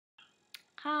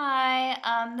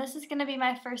Hi, this is going to be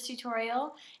my first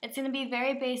tutorial. It's going to be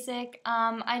very basic.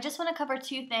 I just want to cover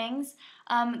two things.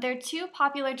 There are two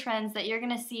popular trends that you're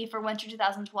going to see for winter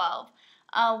 2012.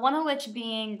 One of which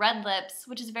being red lips,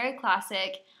 which is very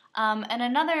classic, and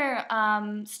another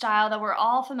style that we're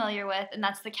all familiar with, and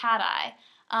that's the cat eye.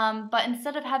 But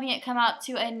instead of having it come out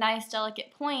to a nice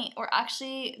delicate point, we're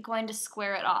actually going to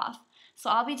square it off. So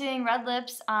I'll be doing red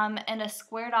lips and a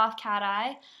squared off cat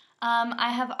eye. I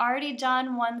have already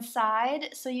done one side,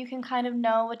 so you can kind of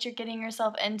know what you're getting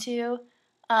yourself into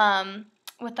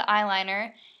with the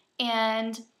eyeliner.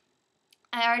 And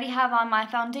I already have on my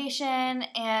foundation,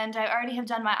 and I already have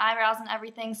done my eyebrows and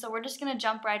everything, so we're just going to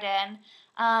jump right in.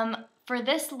 For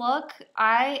this look,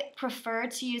 I prefer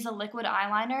to use a liquid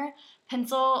eyeliner.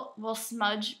 Pencil will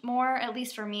smudge more, at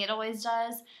least for me it always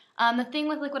does. The thing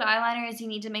with liquid eyeliner is you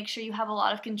need to make sure you have a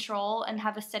lot of control and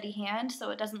have a steady hand so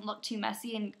it doesn't look too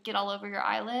messy and get all over your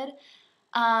eyelid.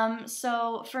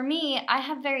 So for me, I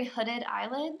have very hooded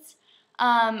eyelids,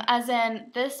 as in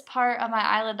this part of my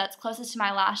eyelid that's closest to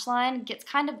my lash line gets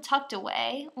kind of tucked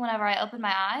away whenever I open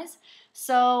my eyes.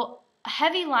 So a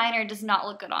heavy liner does not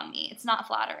look good on me. It's not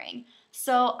flattering.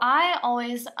 So I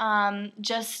always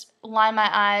just line my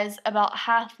eyes about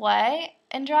halfway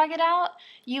and drag it out.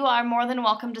 You are more than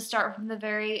welcome to start from the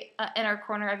very inner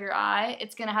corner of your eye.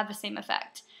 It's going to have the same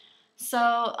effect.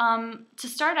 So to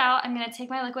start out, I'm going to take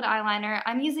my liquid eyeliner.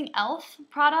 I'm using e.l.f.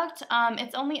 product.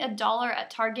 It's only $1 at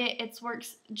Target. It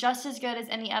works just as good as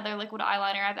any other liquid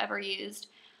eyeliner I've ever used.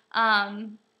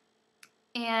 And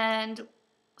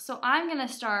so I'm going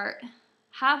to start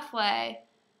halfway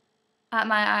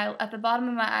at the bottom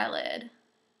of my eyelid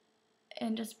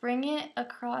and just bring it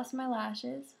across my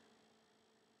lashes.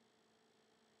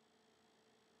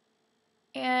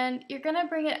 And you're going to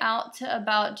bring it out to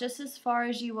about just as far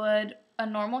as you would a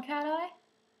normal cat eye.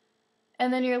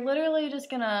 And then you're literally just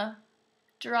going to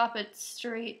drop it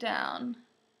straight down.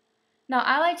 Now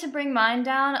I like to bring mine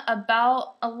down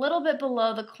about a little bit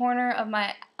below the corner of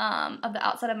my of the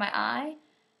outside of my eye,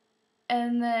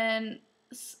 and then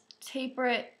taper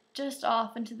it just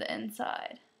off into the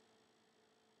inside.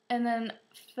 And then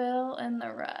fill in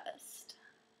the rest.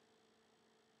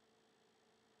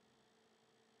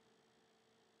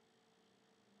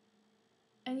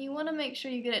 And you want to make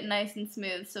sure you get it nice and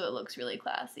smooth so it looks really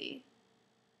classy.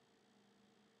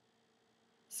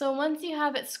 So once you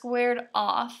have it squared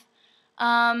off,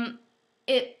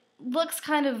 it looks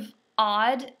kind of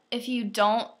odd if you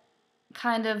don't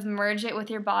kind of merge it with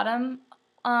your bottom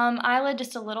eyelid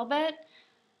just a little bit.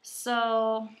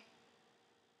 So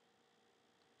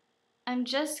I'm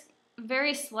just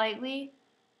very slightly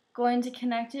going to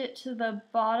connect it to the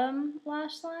bottom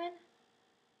lash line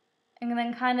and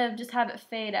then kind of just have it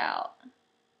fade out.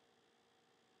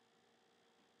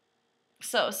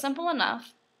 So simple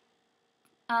enough.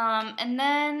 And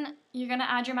then you're going to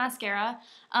add your mascara.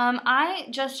 I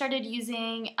just started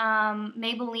using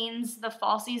Maybelline's The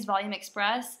Falsies Volume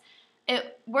Express.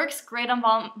 It works great on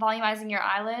volumizing your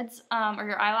eyelids or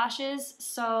your eyelashes,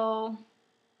 so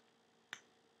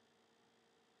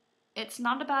it's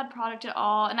not a bad product at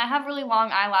all. And I have really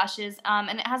long eyelashes,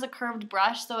 and it has a curved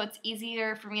brush, so it's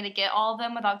easier for me to get all of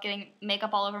them without getting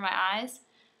makeup all over my eyes.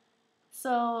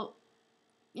 So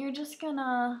you're just going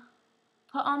to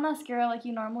put on mascara like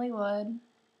you normally would.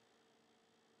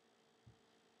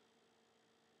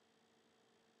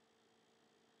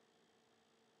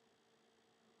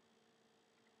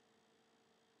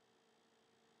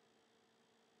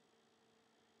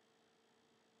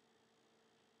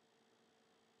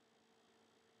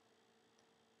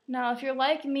 Now, if you're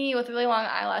like me with really long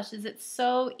eyelashes, it's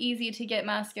so easy to get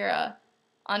mascara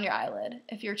on your eyelid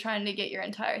if you're trying to get your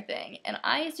entire thing. And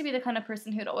I used to be the kind of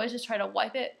person who'd always just try to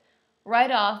wipe it right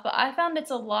off, but I found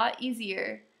it's a lot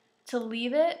easier to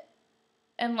leave it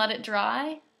and let it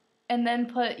dry and then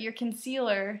put your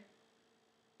concealer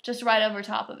just right over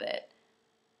top of it.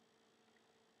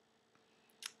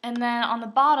 And then on the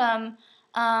bottom,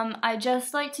 I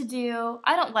just like to do,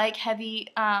 I don't like heavy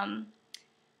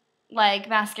like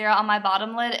mascara on my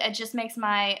bottom lid. It just makes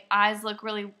my eyes look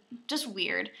really just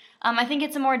weird. I think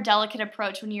it's a more delicate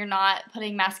approach when you're not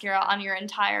putting mascara on your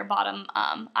entire bottom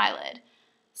eyelid.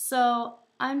 So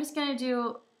I'm just going to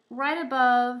do right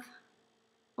above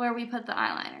where we put the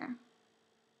eyeliner.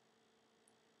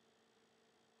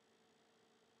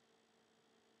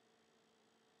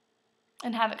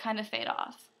 And have it kind of fade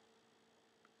off.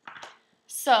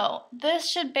 So this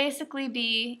should basically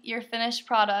be your finished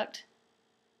product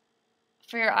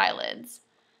for your eyelids.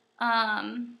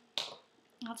 I'll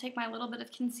take my little bit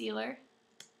of concealer,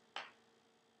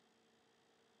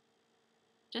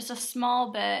 just a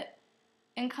small bit,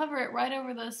 and cover it right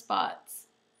over those spots.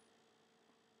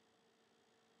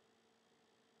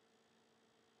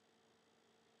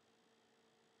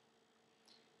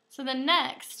 So the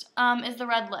next is the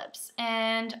red lips,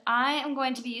 and I am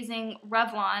going to be using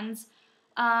Revlon's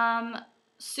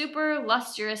Super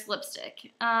Lustrous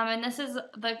Lipstick, and this is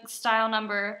the style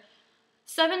number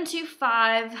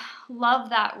 725, Love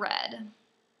That Red.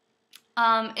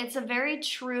 It's a very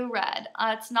true red.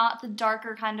 It's not the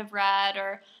darker kind of red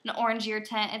or an orangier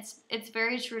tint. It's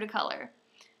very true to color.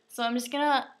 So I'm just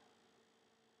gonna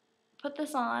put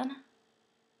this on.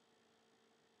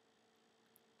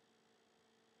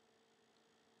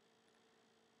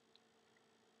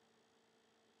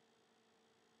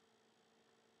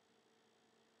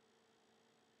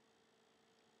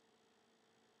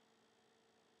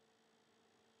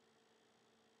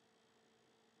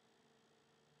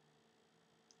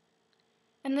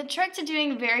 And the trick to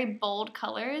doing very bold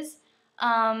colors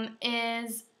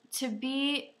is to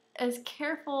be as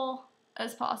careful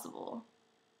as possible.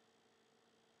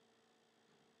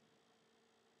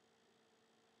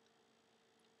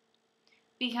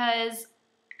 Because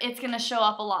it's going to show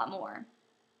up a lot more.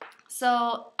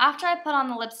 So after I put on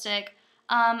the lipstick,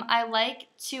 I like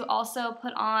to also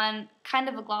put on kind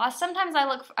of a gloss. Sometimes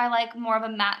I like more of a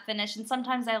matte finish, and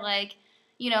sometimes I like,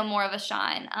 more of a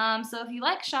shine. So if you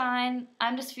like shine,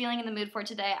 I'm just feeling in the mood for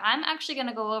today. I'm actually going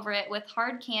to go over it with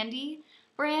Hard Candy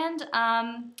brand.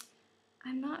 I'm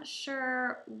not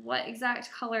sure what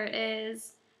exact color it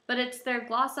is, but it's their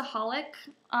Glossaholic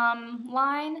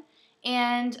line.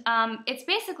 And it's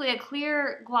basically a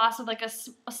clear gloss with like a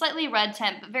slightly red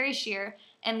tint, but very sheer,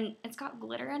 and it's got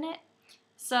glitter in it.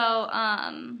 So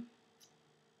I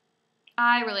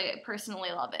really personally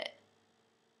love it.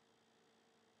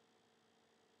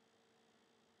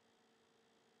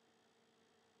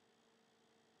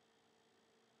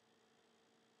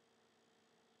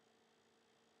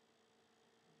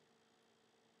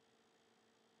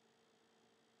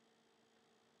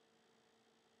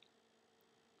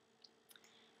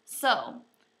 So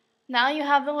now you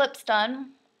have the lips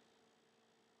done,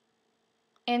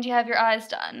 and you have your eyes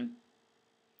done.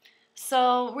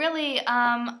 So really,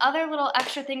 other little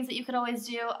extra things that you could always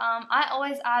do, I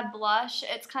always add blush.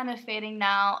 It's kind of fading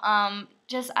now. I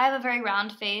have a very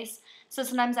round face, so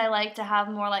sometimes I like to have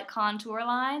more like contour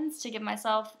lines to give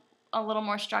myself a little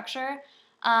more structure.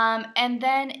 And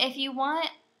then if you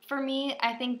want, for me,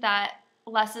 I think that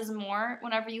less is more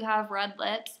whenever you have red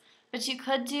lips. But you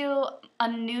could do a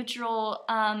neutral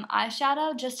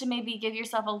eyeshadow just to maybe give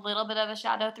yourself a little bit of a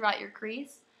shadow throughout your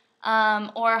crease.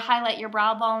 Or highlight your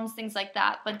brow bones, things like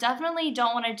that. But definitely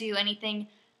don't want to do anything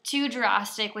too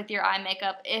drastic with your eye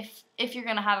makeup if you're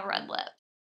going to have a red lip.